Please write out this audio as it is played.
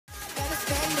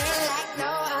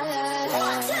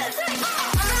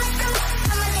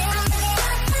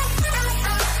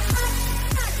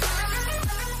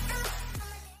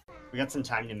We got some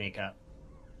time to make up.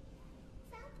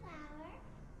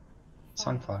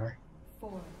 Sunflower.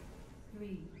 4,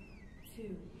 3,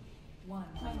 2, 1.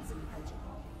 Cleansing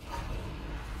protocol.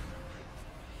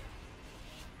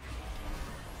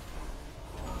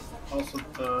 Also,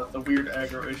 the weird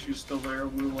aggro issue still there.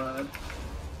 We'll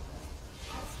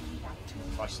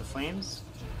Watch the flames.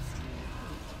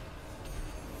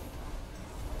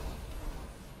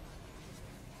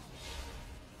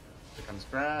 Here comes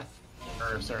breath.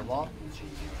 Or sorry, wall.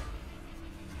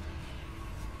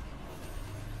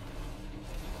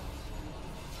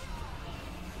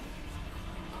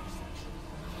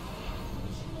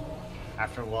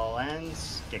 After wall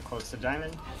ends, get close to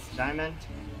diamond. Diamond.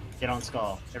 Get on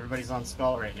skull. Everybody's on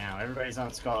skull right now. Everybody's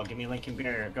on skull. Give me Lincoln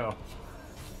Barrier. Go.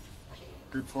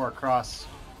 Group 4 cross.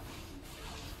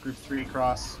 Group 3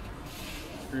 cross.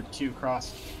 Group 2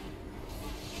 cross.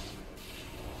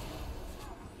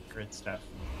 Great stuff.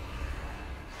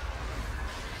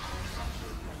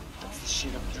 That's the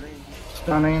shit of dream.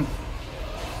 Stunning.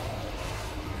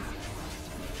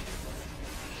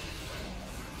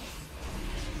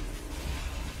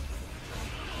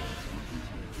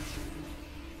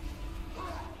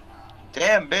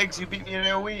 Damn, Biggs, you beat me in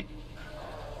AoE.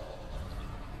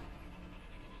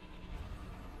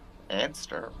 And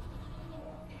Stir.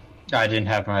 I didn't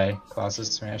have my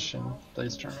Colossus Smash in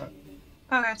Blaze Tournament.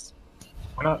 Okay.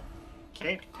 What up?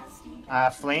 Okay.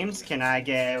 Flames, can I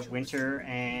get Winter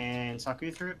and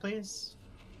Saku through it, please?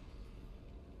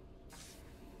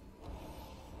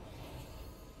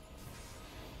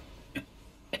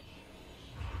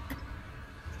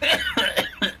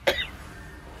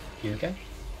 You okay?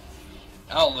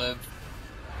 I'll live.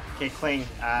 Okay, Kling,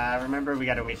 remember we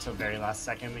gotta wait till very last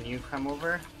second when you come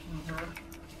over.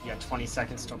 You got 20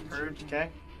 seconds till purge, okay?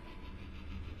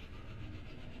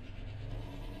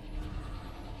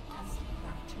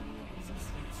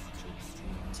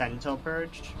 Ten till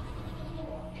purge.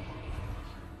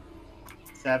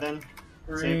 7,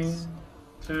 3, 6.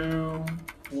 2,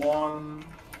 1,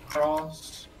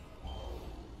 cross.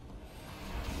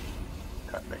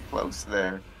 Cut me close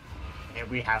there. And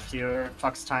we have to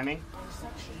Fox timing.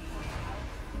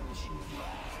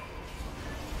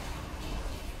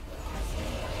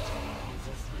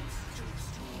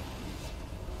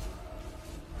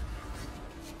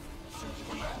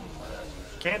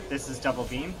 Okay, this is double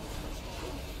beam.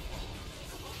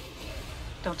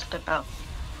 Don't step out.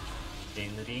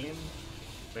 Gain the beam.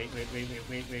 Wait.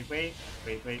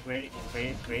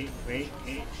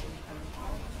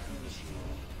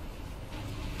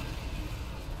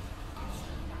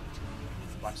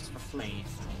 Watch this for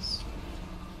flames.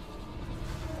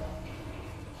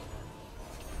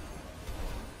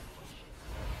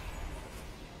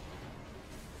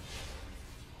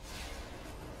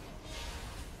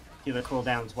 Healer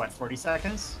cooldown's what, 40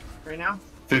 seconds right now?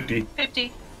 50.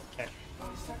 50. Okay.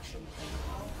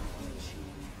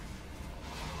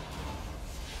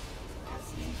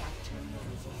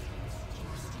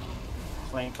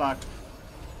 Flame fuck.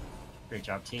 Great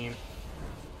job, team.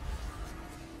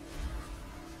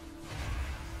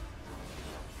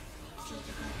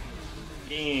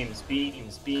 Beams.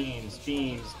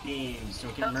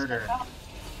 Don't get murdered.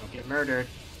 Don't get murdered.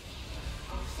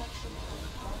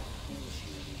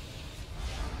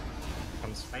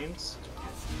 Comes flames.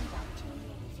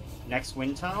 Next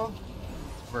wind tunnel.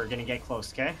 We're gonna get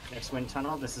close, okay? Next wind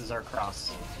tunnel, this is our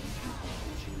cross.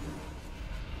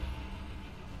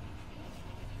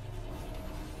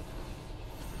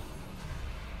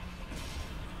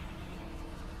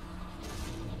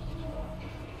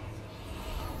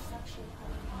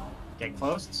 Get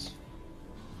close.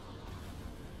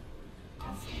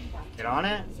 Get on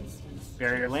it.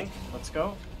 Barrier link. Let's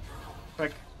go.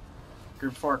 Quick.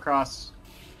 Group 4 cross.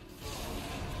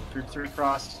 Group 3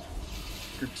 cross.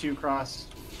 Group 2 cross.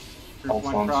 Group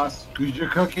 1 cross. Who's your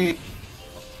cookie?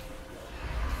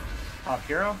 Top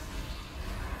hero.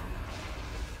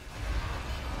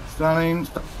 Stunning.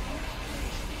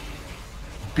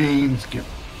 Beams. Get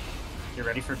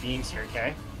ready for beams here,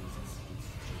 okay?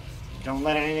 Don't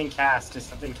let anything cast. If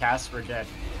something casts, we're dead.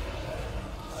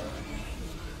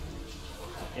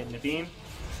 Hitting the beam.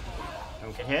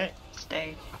 Don't get hit.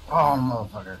 Stay. Oh,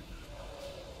 motherfucker.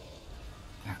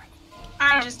 Damn it.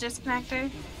 I just disconnected.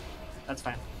 That's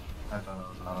fine. I thought it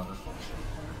was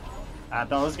another.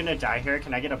 Bella's gonna die here.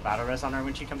 Can I get a battle res on her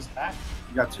when she comes back?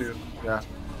 You got 2. Yeah.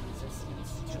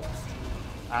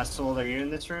 Soul, are you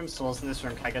in this room? Soul's in this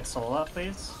room. Can I get Soul up,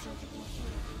 please?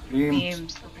 Beams.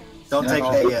 Beams. Don't Yeah, take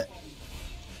I'll- that yet.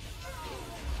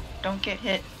 Don't get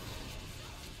hit.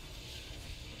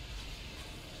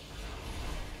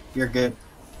 You're good.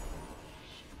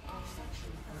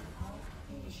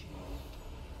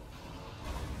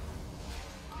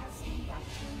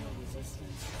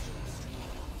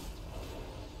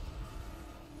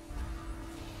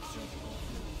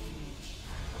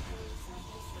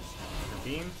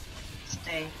 Beam.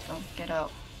 Stay. Don't get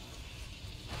out.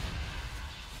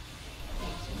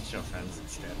 Let's show friends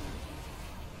instead.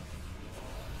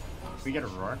 We get a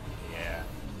roar? Yeah.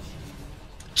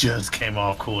 Just came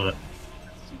off cool.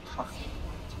 Fuck.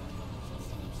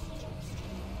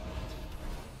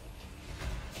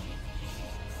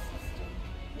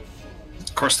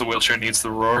 Of course, the wheelchair needs the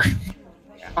roar.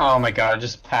 Oh my god, I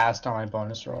just passed on my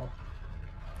bonus roll.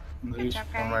 He's job,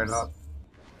 coming right guys. up.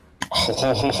 Ho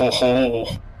ho ho ho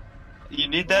ho. You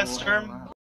need that, Sturm?